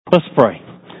Let's pray.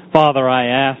 Father, I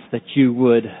ask that you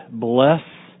would bless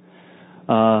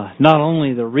not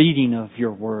only the reading of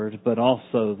your word, but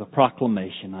also the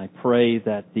proclamation. I pray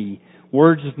that the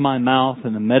words of my mouth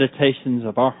and the meditations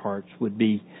of our hearts would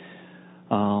be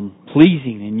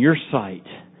pleasing in your sight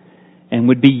and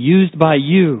would be used by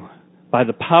you, by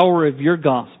the power of your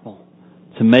gospel,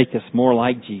 to make us more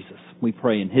like Jesus. We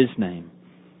pray in His name.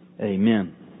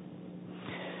 Amen.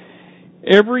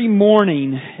 Every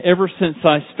morning, ever since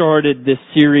I started this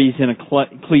series in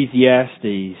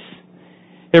Ecclesiastes,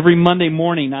 every Monday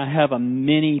morning I have a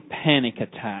mini panic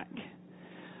attack.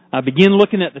 I begin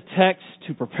looking at the text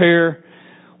to prepare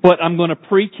what I'm going to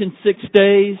preach in 6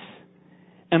 days,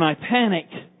 and I panic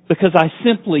because I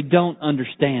simply don't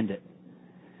understand it.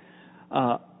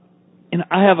 And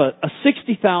I have a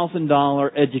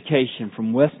 $60,000 education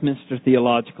from Westminster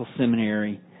Theological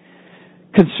Seminary.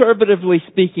 Conservatively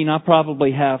speaking, I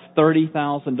probably have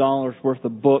 $30,000 worth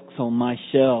of books on my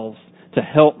shelves to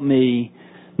help me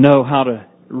know how to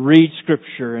read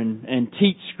Scripture and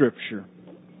teach Scripture.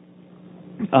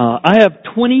 I have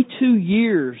 22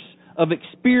 years of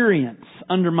experience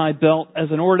under my belt as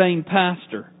an ordained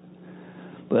pastor.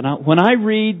 But when I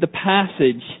read the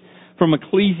passage from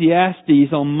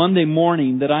Ecclesiastes on Monday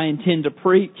morning that I intend to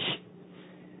preach,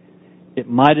 it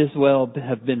might as well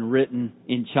have been written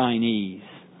in Chinese.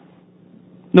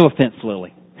 No offense,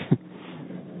 Lily.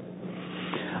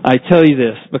 I tell you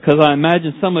this because I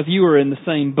imagine some of you are in the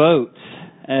same boat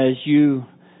as you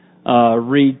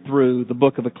read through the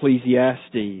book of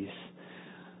Ecclesiastes.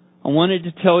 I wanted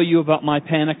to tell you about my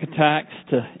panic attacks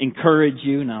to encourage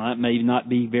you. Now, that may not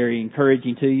be very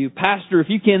encouraging to you. Pastor, if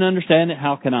you can't understand it,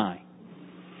 how can I?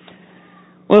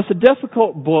 Well, it's a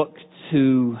difficult book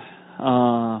to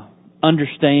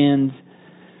understand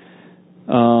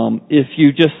if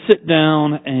you just sit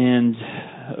down and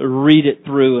read it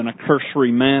through in a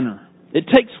cursory manner. It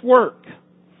takes work.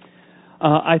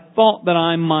 I thought that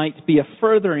I might be a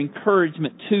further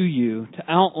encouragement to you to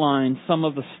outline some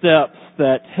of the steps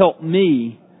that help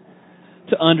me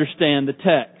to understand the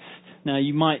text. Now,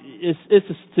 you might, it's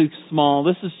too small.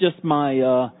 This is just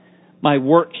my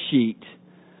worksheet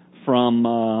from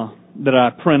that I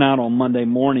print out on Monday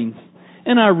mornings.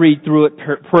 And I read through it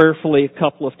prayerfully a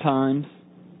couple of times.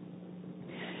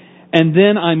 And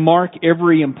then I mark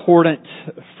every important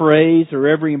phrase or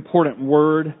every important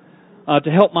word to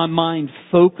help my mind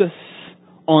focus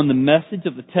on the message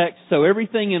of the text. So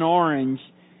everything in orange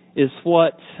is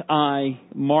what I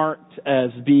marked as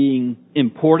being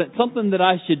important, something that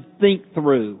I should think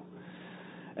through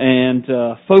and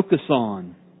focus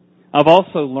on. I've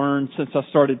also learned since I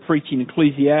started preaching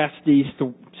Ecclesiastes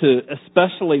to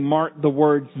especially mark the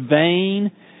words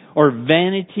vain or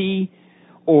vanity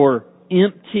or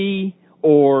empty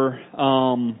or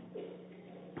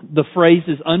the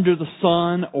phrases under the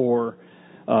sun or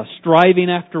striving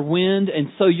after wind. And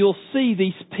so you'll see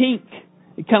these pink,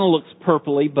 it kind of looks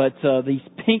purpley, but these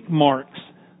pink marks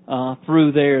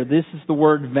through there. This is the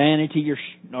word vanity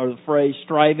or the phrase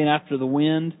striving after the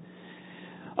wind.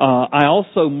 I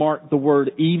also marked the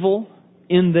word evil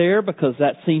in there because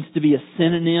that seems to be a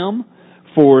synonym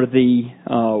for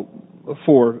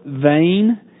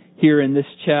vain here in this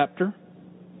chapter.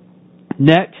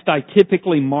 Next, I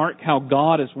typically mark how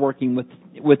God is working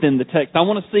within the text. I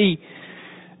want to see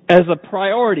as a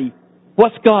priority,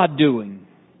 what's God doing?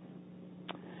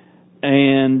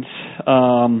 And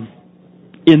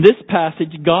in this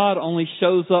passage, God only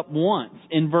shows up once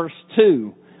in verse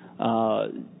 2.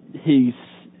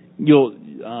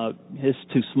 It's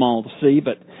too small to see,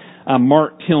 but I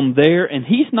marked him there, and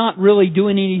he's not really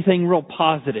doing anything real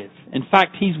positive. In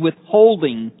fact, he's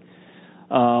withholding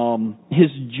his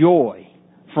joy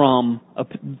from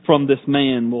this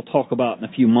man we'll talk about in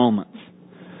a few moments.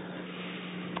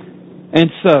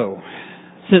 And so,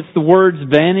 since the words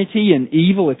vanity and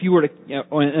evil, if you were to,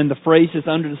 and the phrases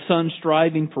under the sun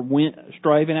striving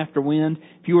after wind,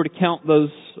 if you were to count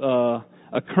those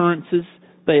occurrences,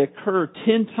 they occur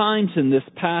 10 times in this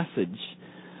passage.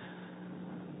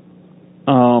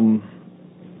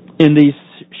 In these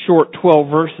short 12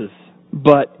 verses.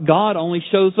 But God only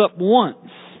shows up once.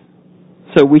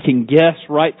 So we can guess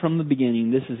right from the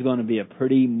beginning this is going to be a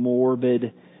pretty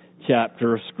morbid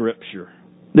chapter of Scripture.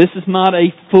 This is not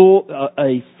a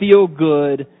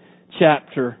feel-good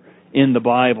chapter in the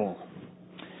Bible.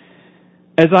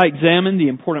 As I examine the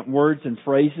important words and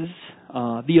phrases,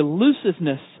 the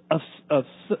elusiveness of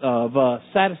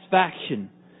satisfaction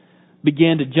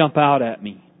began to jump out at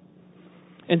me.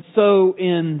 And so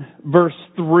in verse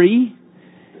 3,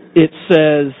 it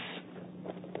says,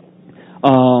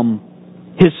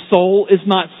 his soul is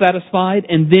not satisfied.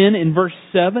 And then in verse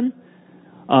 7,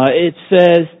 It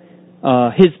says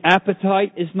his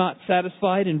appetite is not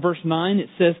satisfied. In verse 9 it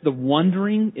says the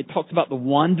wandering. It talks about the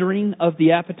wandering of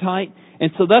the appetite.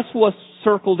 And so that's what's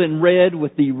circled in red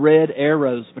with the red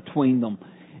arrows between them.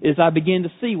 Is I begin to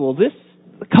see, well, this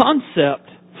concept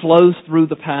flows through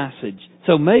the passage.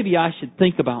 So maybe I should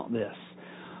think about this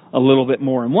a little bit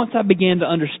more. And once I began to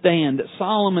understand that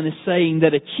Solomon is saying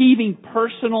that achieving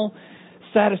personal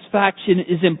satisfaction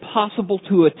is impossible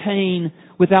to attain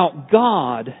without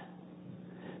God,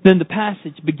 then the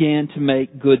passage began to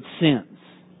make good sense.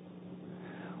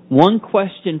 One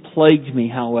question plagued me,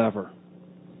 however.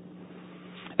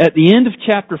 At the end of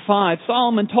chapter 5,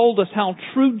 Solomon told us how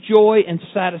true joy and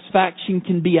satisfaction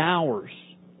can be ours.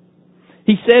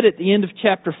 He said at the end of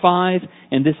chapter 5,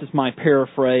 and this is my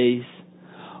paraphrase,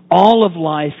 all of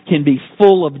life can be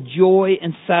full of joy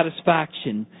and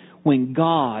satisfaction when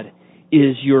God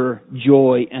is your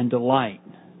joy and delight.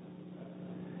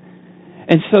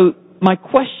 And so my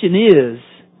question is,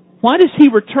 why does he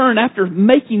return after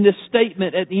making this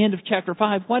statement at the end of chapter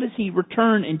 5? Why does he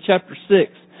return in chapter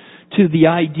 6 to the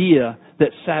idea that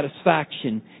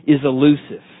satisfaction is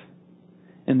elusive?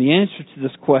 And the answer to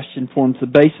this question forms the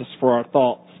basis for our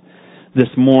thoughts this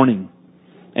morning.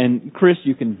 And Chris,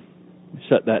 you can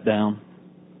shut that down.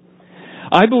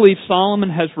 I believe Solomon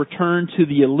has returned to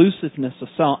the elusiveness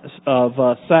of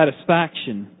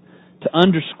satisfaction to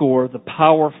underscore the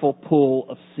powerful pull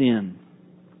of sin.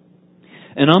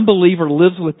 An unbeliever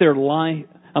lives their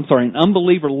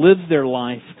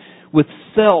life with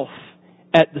self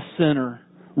at the center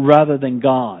rather than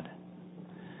God.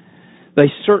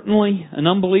 An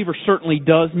unbeliever certainly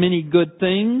does many good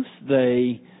things.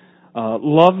 They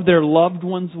love their loved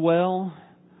ones well.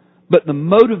 But the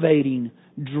motivating,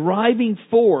 driving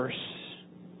force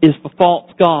is the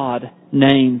false god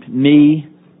named me,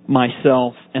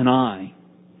 myself, and I.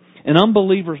 An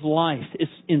unbeliever's life is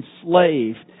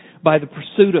enslaved by the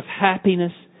pursuit of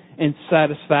happiness and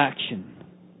satisfaction.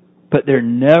 But they're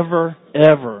never,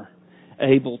 ever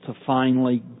able to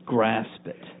finally grasp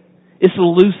it. It's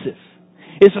elusive.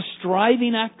 It's a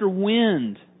striving after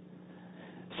wind,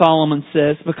 Solomon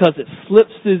says, because it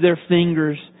slips through their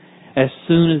fingers as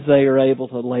soon as they are able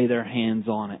to lay their hands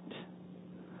on it.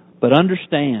 But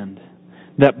understand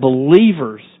that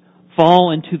believers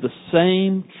fall into the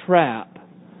same trap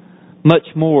much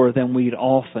more than we'd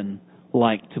often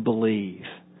like to believe.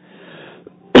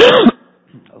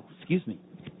 Oh, excuse me.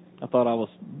 I thought I was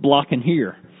blocking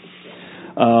here.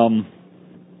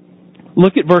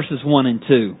 Look at verses 1 and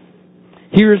 2.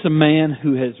 Here's a man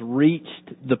who has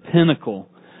reached the pinnacle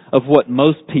of what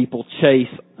most people chase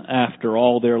after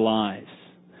all their lives.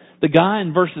 The guy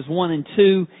in verses 1 and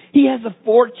 2, he has a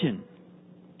fortune.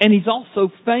 And he's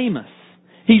also famous.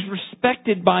 He's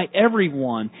respected by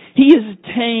everyone. He has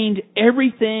attained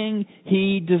everything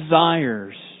he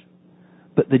desires.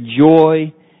 But the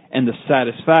joy and the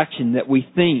satisfaction that we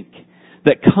think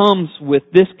that comes with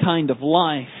this kind of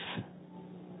life,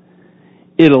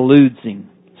 it eludes him.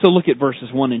 So look at verses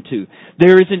 1 and 2.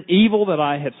 There is an evil that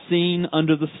I have seen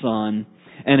under the sun,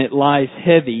 and it lies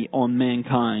heavy on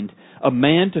mankind. A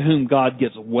man to whom God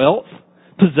gives wealth,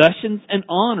 possessions, and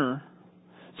honor,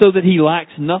 so that he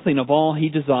lacks nothing of all he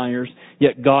desires,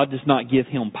 yet God does not give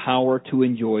him power to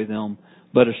enjoy them,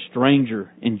 but a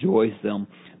stranger enjoys them.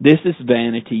 This is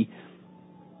vanity.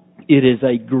 It is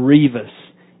a grievous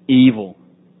evil.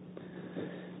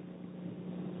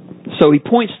 So he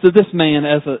points to this man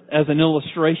as an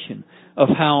illustration of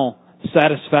how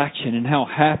satisfaction and how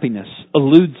happiness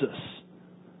eludes us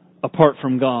apart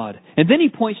from God. And then he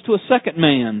points to a second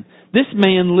man. This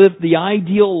man lived the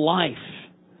ideal life,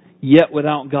 yet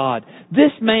without God.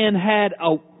 This man had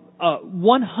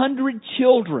 100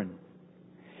 children.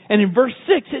 And in verse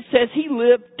 6 it says he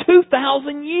lived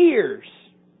 2,000 years.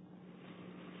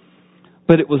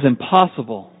 But it was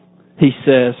impossible, he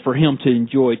says, for him to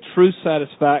enjoy true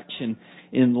satisfaction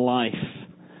in life,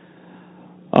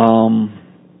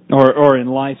 or in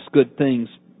life's good things,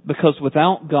 because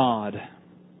without God,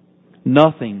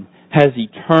 nothing has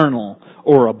eternal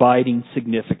or abiding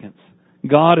significance.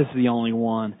 God is the only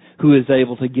one who is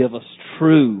able to give us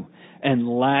true and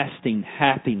lasting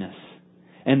happiness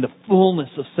and the fullness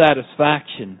of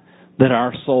satisfaction that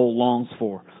our soul longs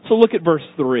for. So look at verse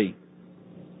 3.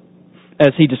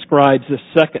 As he describes this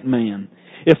second man.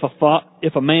 If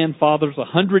a man fathers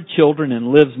 100 children and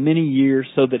lives many years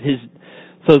so that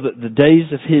the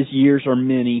days of his years are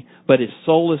many, but his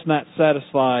soul is not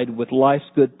satisfied with life's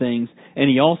good things,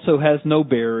 and he also has no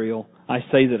burial, I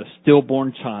say that a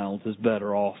stillborn child is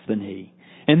better off than he.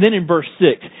 And then in verse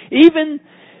 6, even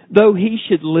though he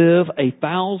should live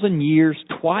 1,000 years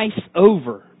twice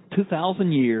over,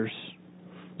 2,000 years,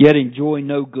 yet enjoy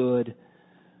no good.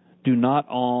 Do not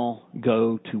all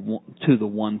go to the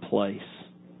one place.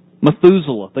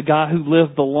 Methuselah, the guy who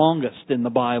lived the longest in the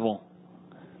Bible.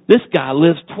 This guy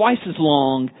lives twice as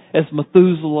long as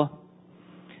Methuselah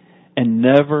and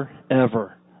never,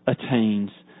 ever attains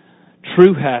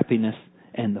true happiness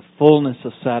and the fullness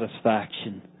of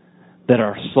satisfaction that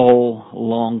our soul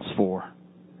longs for.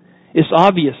 It's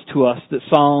obvious to us that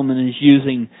Solomon is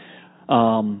using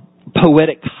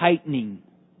poetic heightening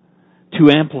to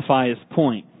amplify his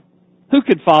point. Who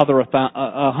could father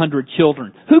 100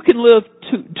 children? Who can live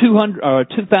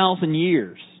 2,000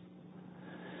 years?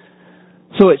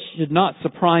 So it should not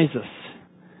surprise us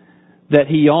that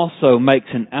he also makes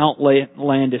an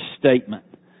outlandish statement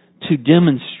to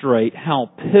demonstrate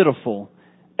how pitiful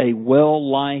a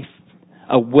well-lived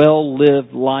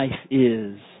life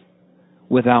is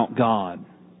without God.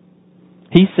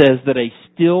 He says that a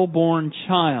stillborn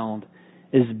child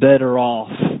is better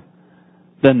off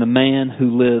than the man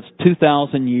who lives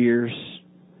 2,000 years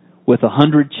with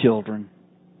 100 children.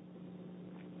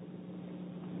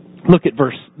 Look at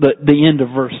the end of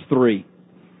verse 3.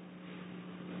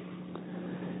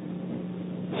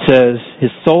 It says,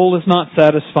 his soul is not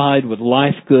satisfied with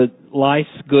life's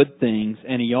good things,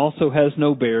 and he also has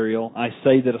no burial. I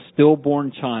say that a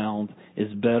stillborn child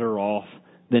is better off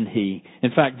than he.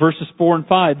 In fact, verses 4 and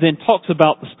 5 then talks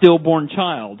about the stillborn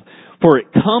child. For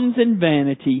it comes in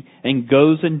vanity and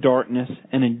goes in darkness,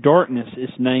 and in darkness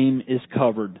its name is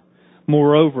covered.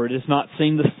 Moreover, it has not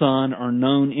seen the sun or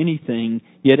known anything,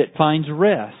 yet it finds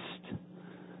rest.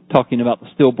 Talking about the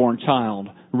stillborn child,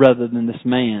 rather than this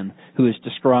man who is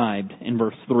described in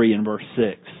verse 3 and verse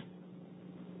 6.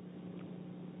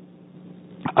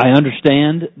 I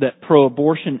understand that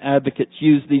pro-abortion advocates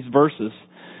use these verses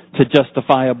to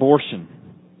justify abortion.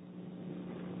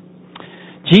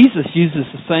 Jesus uses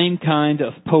the same kind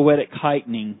of poetic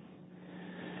heightening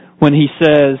when he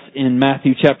says in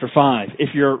Matthew chapter 5,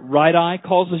 if your right eye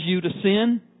causes you to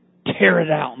sin, tear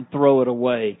it out and throw it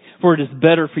away. For it is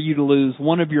better for you to lose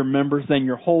one of your members than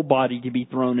your whole body to be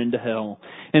thrown into hell.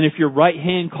 And if your right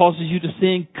hand causes you to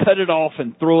sin, cut it off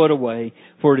and throw it away.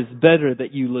 For it is better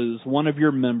that you lose one of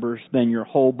your members than your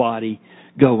whole body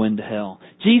go into hell.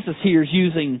 Jesus here is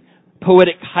using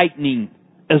poetic heightening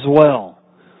as well.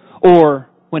 Or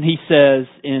when he says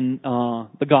in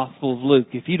the Gospel of Luke,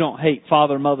 if you don't hate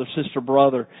father, mother, sister,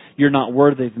 brother, you're not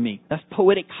worthy of me. That's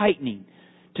poetic heightening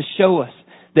to show us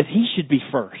that he should be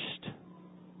first.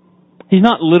 He's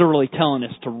not literally telling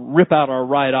us to rip out our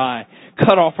right eye,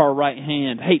 cut off our right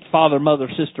hand, hate father, mother,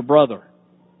 sister, brother.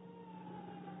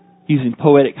 Using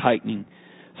poetic heightening.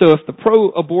 So if the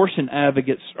pro-abortion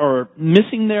advocates are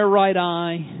missing their right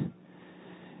eye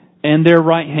and their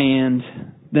right hand,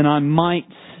 then I might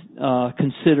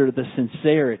consider the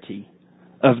sincerity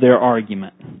of their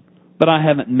argument. But I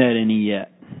haven't met any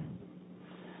yet.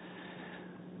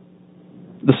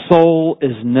 The soul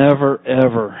is never,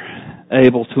 ever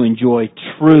able to enjoy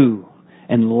true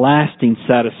and lasting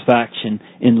satisfaction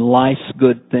in life's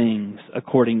good things,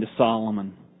 according to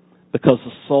Solomon, because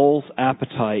the soul's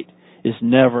appetite is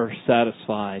never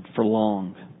satisfied for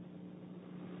long.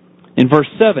 In verse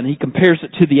 7, he compares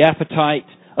it to the appetite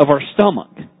of our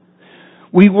stomach.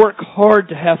 We work hard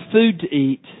to have food to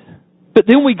eat, but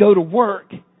then we go to work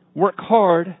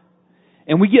hard,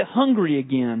 and we get hungry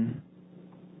again.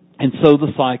 And so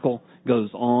the cycle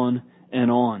goes on and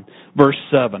on. Verse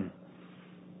 7.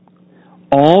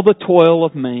 All the toil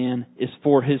of man is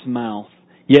for his mouth,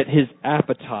 yet his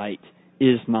appetite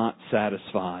is not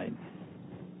satisfied.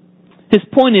 His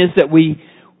point is that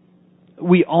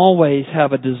we always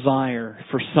have a desire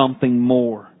for something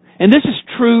more. And this is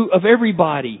true of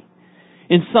everybody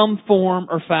in some form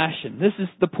or fashion. This is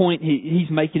the point he's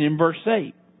making in verse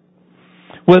 8.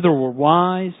 Whether we're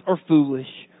wise or foolish,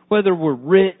 whether we're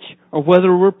rich or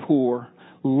whether we're poor,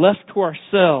 left to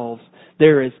ourselves,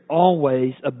 there is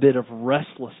always a bit of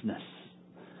restlessness,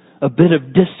 a bit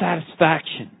of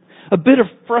dissatisfaction, a bit of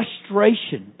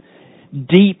frustration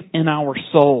deep in our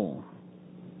soul.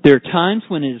 There are times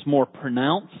when it is more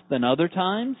pronounced than other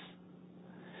times.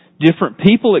 Different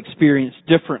people experience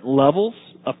different levels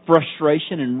of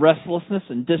frustration and restlessness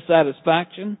and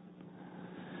dissatisfaction.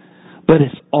 But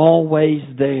it's always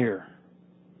there.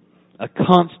 A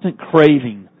constant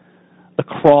craving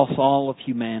across all of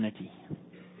humanity.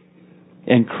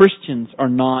 And Christians are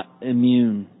not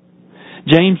immune.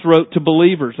 James wrote to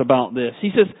believers about this.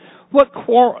 He says, what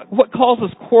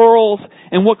causes quarrels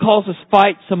and what causes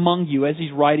fights among you, as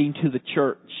he's writing to the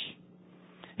church?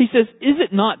 He says, is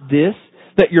it not this,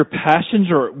 that your passions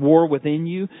are at war within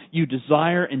you. You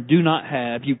desire and do not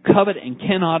have. You covet and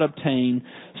cannot obtain,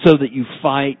 so that you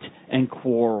fight and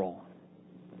quarrel.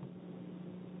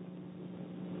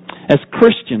 As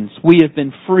Christians, we have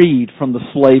been freed from the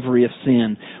slavery of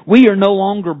sin. We are no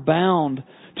longer bound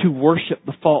to worship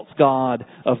the false god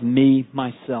of me,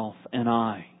 myself, and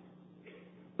I.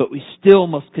 But we still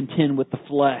must contend with the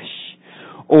flesh,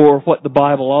 or what the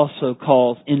Bible also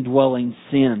calls indwelling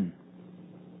sin.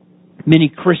 Many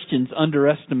Christians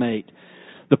underestimate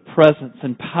the presence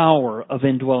and power of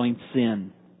indwelling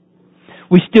sin.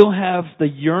 We still have the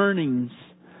yearnings.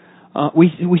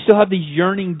 We still have these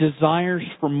yearning desires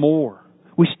for more.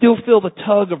 We still feel the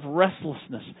tug of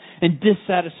restlessness and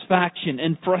dissatisfaction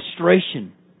and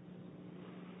frustration.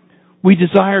 We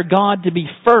desire God to be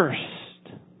first,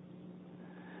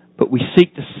 but we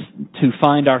seek to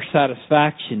find our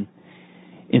satisfaction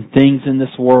in things in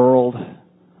this world,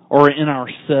 or in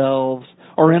ourselves,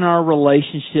 or in our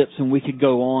relationships, and we could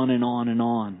go on and on and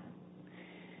on.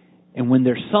 And when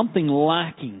there's something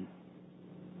lacking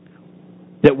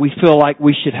that we feel like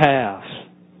we should have,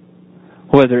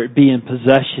 whether it be in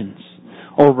possessions,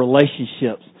 or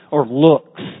relationships, or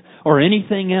looks, or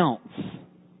anything else,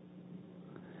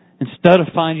 instead of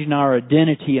finding our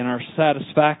identity and our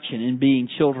satisfaction in being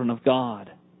children of God,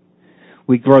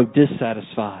 we grow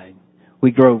dissatisfied.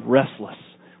 We grow restless.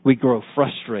 We grow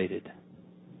frustrated.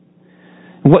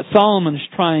 And what Solomon is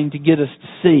trying to get us to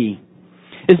see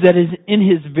is that in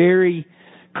his very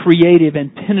creative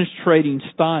and penetrating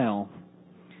style,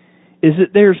 is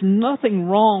that there's nothing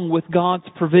wrong with God's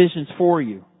provisions for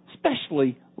you,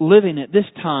 especially living at this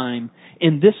time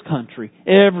in this country.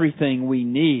 Everything we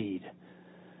need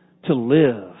to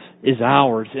live is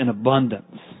ours in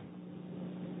abundance.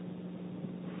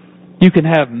 You can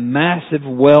have massive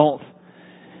wealth,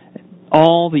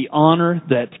 all the honor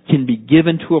that can be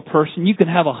given to a person. You can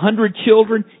have 100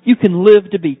 children. You can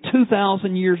live to be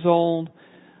 2,000 years old.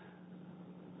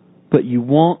 But you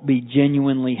won't be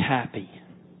genuinely happy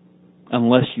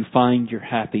unless you find your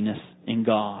happiness in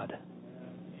God.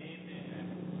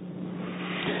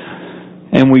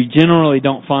 And we generally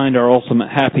don't find our ultimate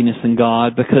happiness in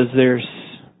God because there's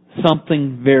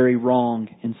something very wrong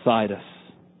inside us.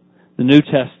 The New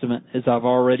Testament, as I've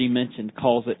already mentioned,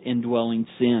 calls it indwelling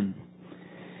sin.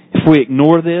 If we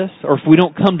ignore this, or if we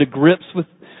don't come to grips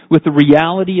with the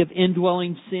reality of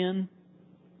indwelling sin,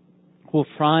 we'll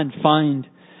try and find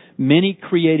many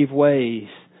creative ways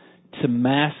to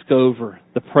mask over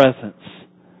the presence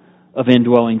of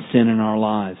indwelling sin in our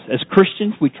lives. As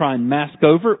Christians, we try and mask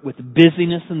over it with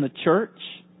busyness in the church,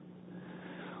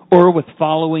 or with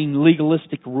following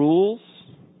legalistic rules.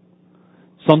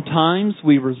 Sometimes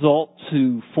we resort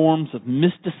to forms of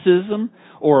mysticism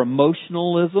or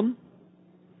emotionalism.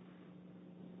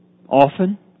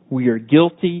 Often we are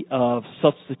guilty of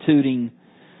substituting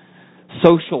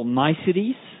social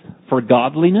niceties for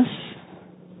godliness.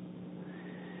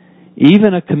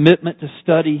 Even a commitment to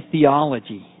study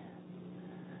theology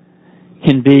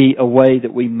can be a way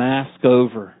that we mask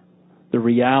over the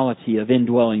reality of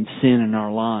indwelling sin in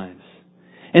our lives.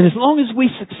 And as long as we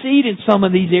succeed in some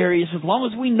of these areas, as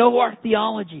long as we know our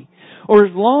theology, or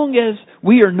as long as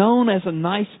we are known as a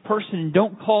nice person and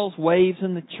don't cause waves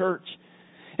in the church,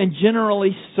 and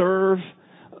generally serve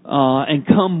and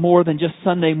come more than just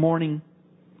Sunday morning,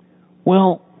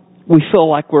 well, we feel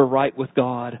like we're right with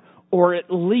God. Or at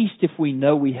least if we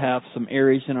know we have some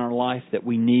areas in our life that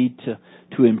we need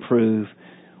to improve,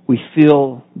 we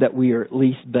feel that we are at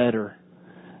least better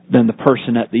than the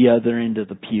person at the other end of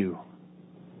the pew.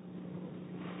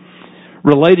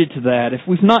 Related to that, if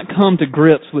we've not come to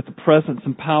grips with the presence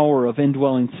and power of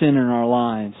indwelling sin in our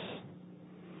lives,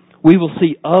 we will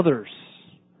see others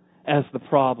as the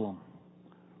problem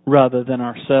rather than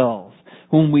ourselves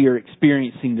when we are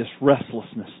experiencing this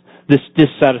restlessness, this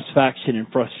dissatisfaction and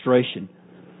frustration.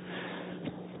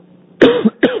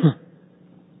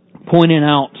 Pointing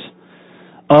out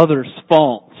others'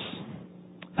 faults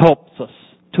helps us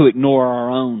to ignore our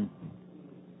own.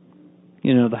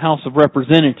 You know, the House of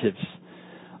Representatives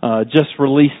just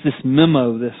released this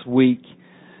memo this week,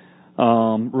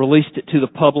 released it to the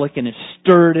public, and it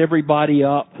stirred everybody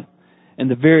up. And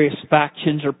the various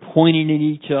factions are pointing at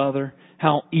each other,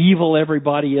 how evil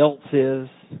everybody else is.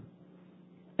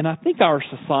 And I think our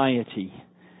society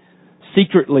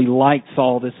secretly likes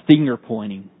all this finger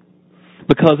pointing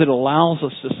because it allows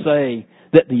us to say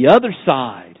that the other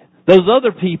side, those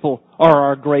other people, are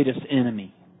our greatest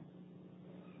enemy.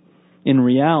 In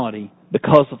reality,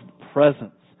 because of the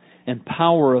presence and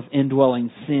power of indwelling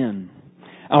sin,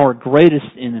 our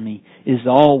greatest enemy is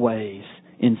always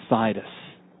inside us.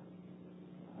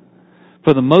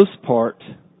 for the most part,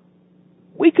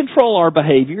 we control our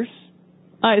behaviors.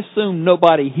 I assume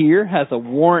nobody here has a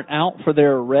warrant out for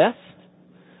their arrest.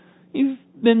 You've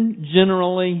been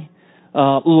generally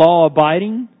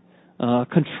law-abiding,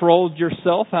 controlled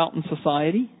yourself out in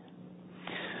society.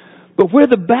 But where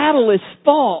the battle is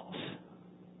fought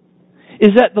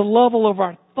is at the level of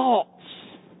our thoughts,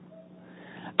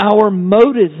 our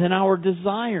motives, and our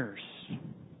desires.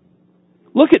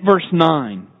 Look at verse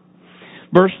 9.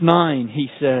 Verse 9, he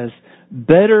says,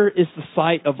 "Better is the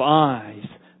sight of eyes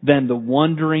than the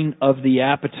wandering of the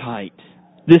appetite.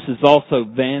 This is also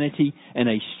vanity and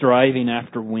a striving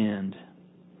after wind."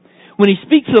 When he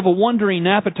speaks of a wandering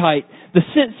appetite, the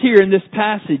sense here in this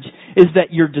passage is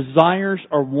that your desires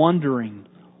are wandering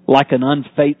like an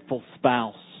unfaithful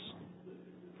spouse.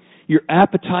 Your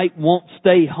appetite won't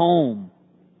stay home.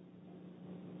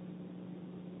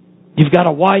 You've got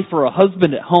a wife or a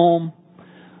husband at home,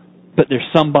 but there's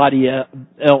somebody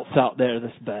else out there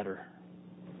that's better.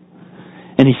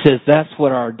 And he says that's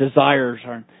what our desires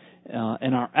are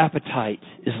and our appetite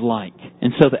is like.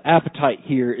 And so the appetite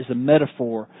here is a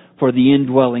metaphor for the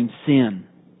indwelling sin.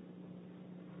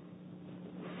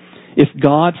 If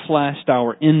God flashed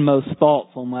our inmost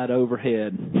thoughts on that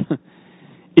overhead,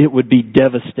 it would be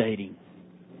devastating.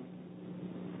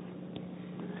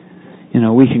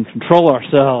 We can control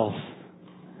ourselves,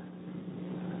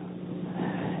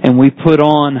 and we put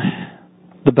on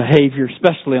the behavior,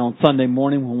 especially on Sunday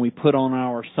morning when we put on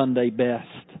our Sunday best.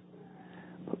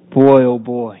 But boy, oh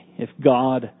boy, if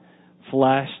God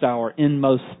flashed our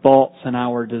inmost thoughts and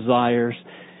our desires.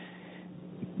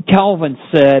 Calvin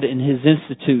said in his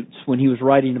Institutes, when he was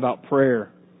writing about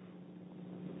prayer,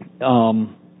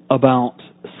 about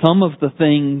some of the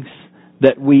things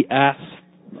that we ask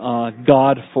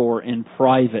God for in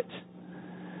private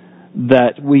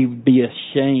that we'd be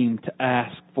ashamed to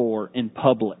ask for in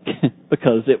public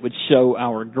because it would show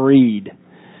our greed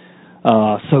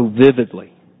so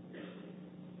vividly.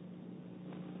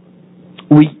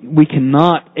 We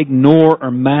cannot ignore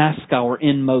or mask our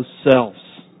inmost selves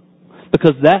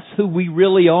because that's who we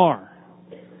really are.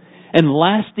 And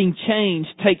lasting change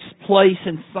takes place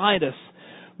inside us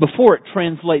before it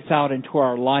translates out into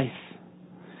our life.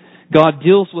 God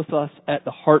deals with us at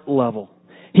the heart level.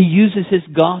 He uses His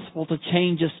gospel to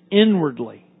change us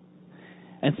inwardly.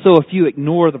 And so if you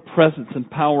ignore the presence and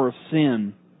power of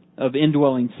sin, of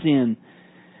indwelling sin,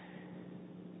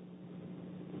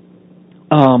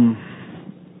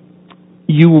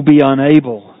 you will be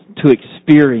unable to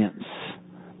experience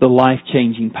the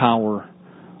life-changing power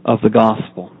of the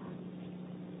gospel.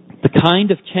 The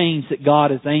kind of change that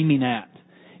God is aiming at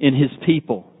in His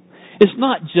people is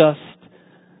not just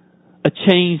a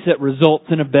change that results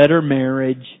in a better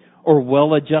marriage or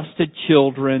well-adjusted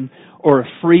children or a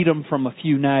freedom from a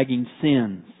few nagging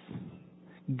sins.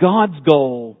 God's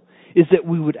goal is that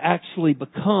we would actually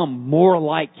become more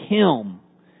like Him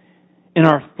in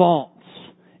our thoughts,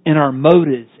 in our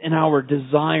motives, in our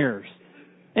desires,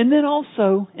 and then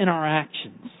also in our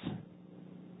actions.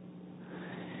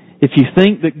 If you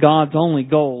think that God's only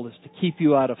goal is to keep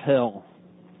you out of hell,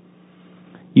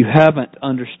 you haven't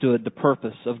understood the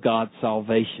purpose of God's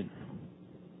salvation.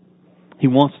 He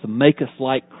wants to make us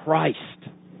like Christ.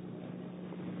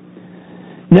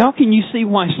 Now can you see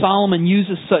why Solomon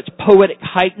uses such poetic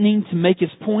heightening to make his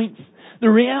points? The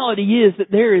reality is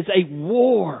that there is a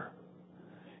war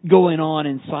going on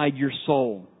inside your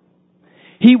soul.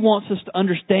 He wants us to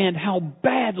understand how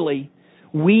badly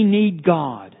we need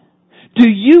God. Do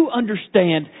you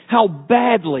understand how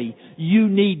badly you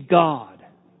need God?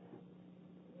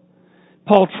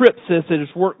 Paul Tripp says that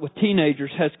his work with teenagers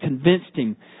has convinced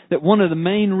him that one of the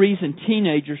main reasons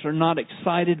teenagers are not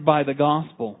excited by the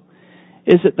gospel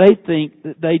is that they think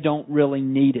that they don't really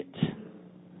need it.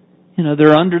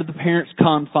 They're under the parents'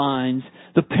 confines.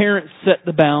 The parents set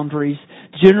the boundaries.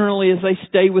 Generally, as they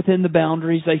stay within the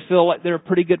boundaries, they feel like they're a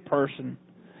pretty good person.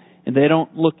 And they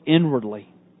don't look inwardly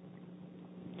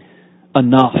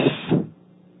enough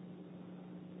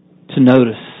to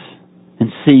notice and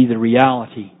see the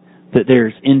reality that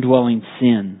there's indwelling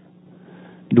sin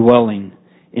dwelling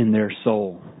in their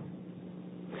soul.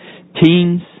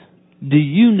 Teens, do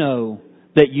you know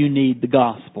that you need the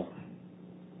gospel?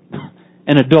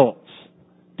 And adults,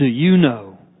 do you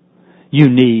know you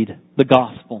need the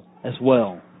gospel as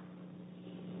well?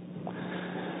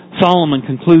 Solomon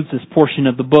concludes this portion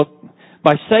of the book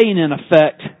by saying, in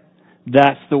effect,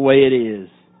 that's the way it is.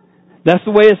 That's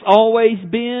the way it's always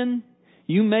been.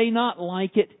 You may not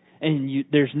like it, and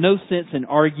there's no sense in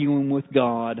arguing with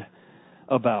God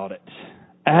about it.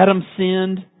 Adam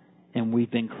sinned, and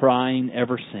we've been crying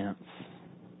ever since.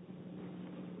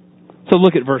 So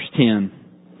look at verse 10.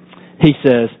 He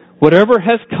says, whatever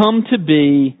has come to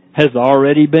be has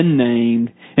already been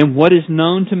named, and what is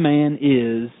known to man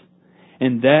is,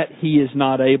 and that he is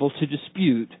not able to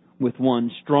dispute with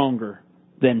one stronger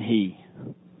than he.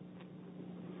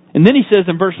 And then he says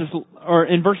in verses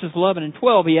 11 and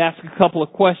 12, he asks a couple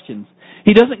of questions.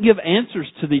 He doesn't give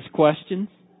answers to these questions.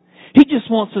 He just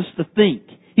wants us to think.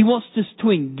 He wants us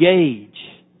to engage.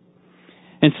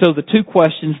 And so the two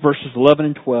questions, verses 11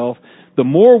 and 12, the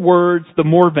more words, the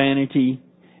more vanity.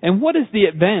 And what is the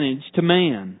advantage to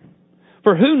man?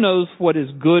 For who knows what is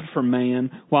good for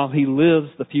man while he lives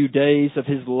the few days of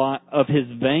his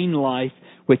vain life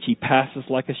which he passes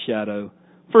like a shadow?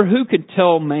 For who can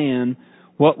tell man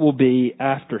what will be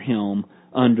after him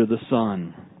under the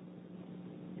sun?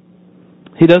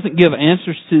 He doesn't give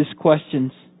answers to these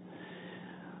questions.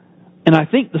 And I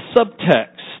think the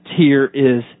subtext here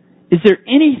is there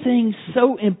anything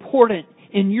so important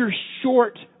in your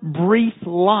short, brief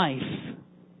life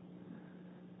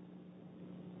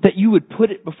that you would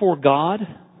put it before God?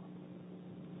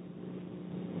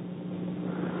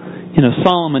 You know,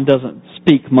 Solomon doesn't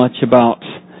speak much about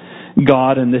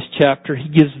God in this chapter. He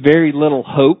gives very little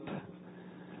hope.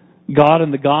 God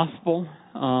in the gospel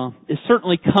is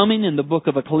certainly coming in the book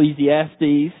of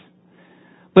Ecclesiastes,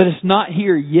 but it's not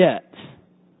here yet.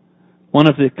 One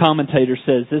of the commentators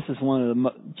says this is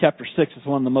chapter 6 is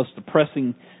one of the most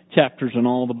depressing chapters in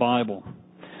all the Bible.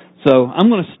 So I'm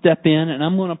going to step in and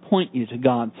I'm going to point you to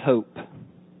God's hope.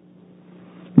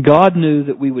 God knew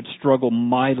that we would struggle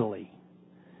mightily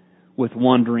with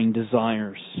wandering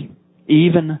desires,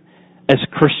 even as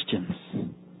Christians.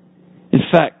 In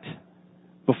fact,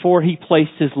 before He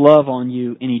placed His love on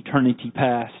you in eternity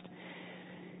past,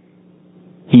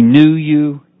 He knew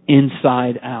you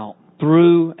inside out,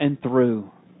 through and through.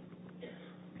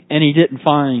 And He didn't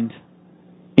find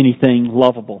anything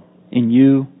lovable in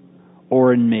you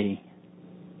or in me.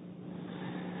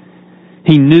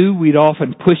 He knew we'd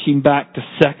often push Him back to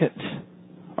second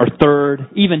or third,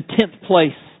 even 10th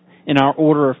place in our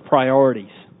order of priorities.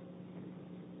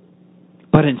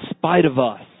 But in spite of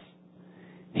us,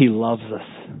 He loves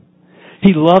us.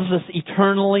 He loves us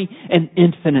eternally and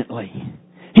infinitely.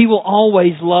 He will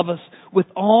always love us with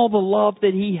all the love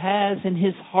that He has in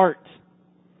His heart.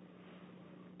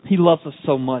 He loves us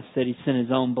so much that He sent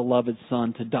His own beloved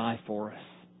Son to die for us.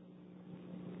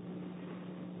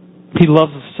 He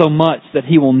loves us so much that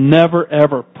He will never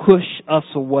ever push us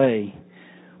away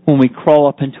when we crawl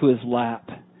up into His lap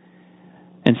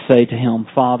and say to Him,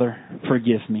 Father,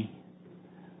 forgive me.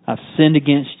 I've sinned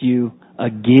against You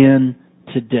again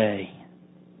today.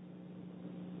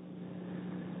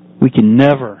 We can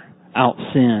never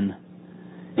out-sin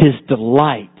His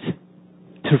delight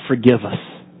to forgive us.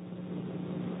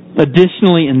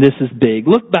 Additionally, and this is big,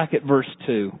 look back at verse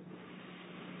 2.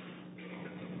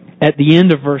 At the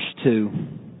end of verse 2,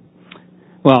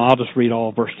 well, I'll just read all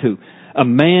of verse 2. A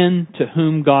man to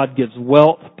whom God gives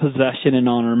wealth, possession, and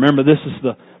honor. Remember, this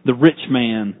is the rich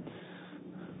man.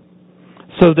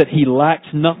 So that he lacks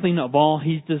nothing of all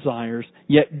his desires,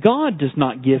 yet God does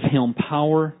not give him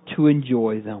power to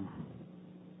enjoy them.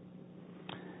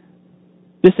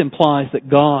 This implies that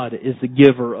God is the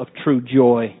giver of true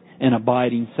joy and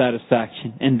abiding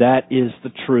satisfaction, and that is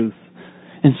the truth.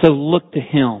 And so look to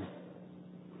Him.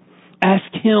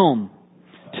 Ask Him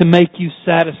to make you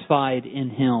satisfied in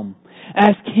Him.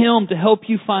 Ask Him to help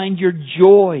you find your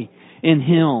joy in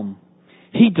Him.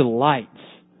 He delights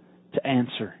to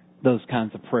answer those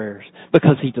kinds of prayers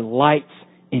because He delights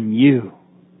in you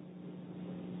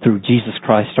through Jesus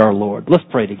Christ our Lord. Let's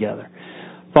pray together.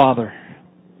 Father,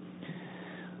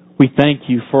 we thank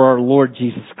You for our Lord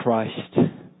Jesus Christ.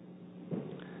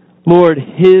 Lord,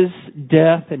 His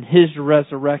death and His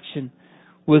resurrection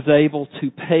was able to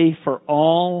pay for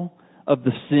all of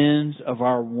the sins of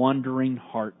our wandering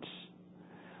hearts,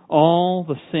 all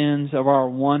the sins of our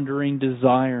wandering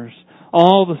desires,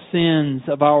 all the sins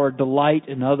of our delight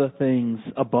in other things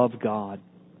above God.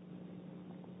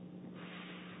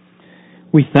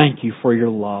 We thank You for Your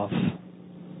love.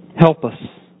 Help us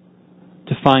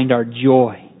to find our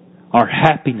joy, our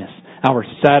happiness, our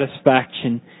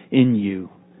satisfaction in You.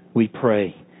 We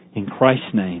pray in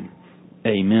Christ's name.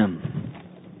 Amen.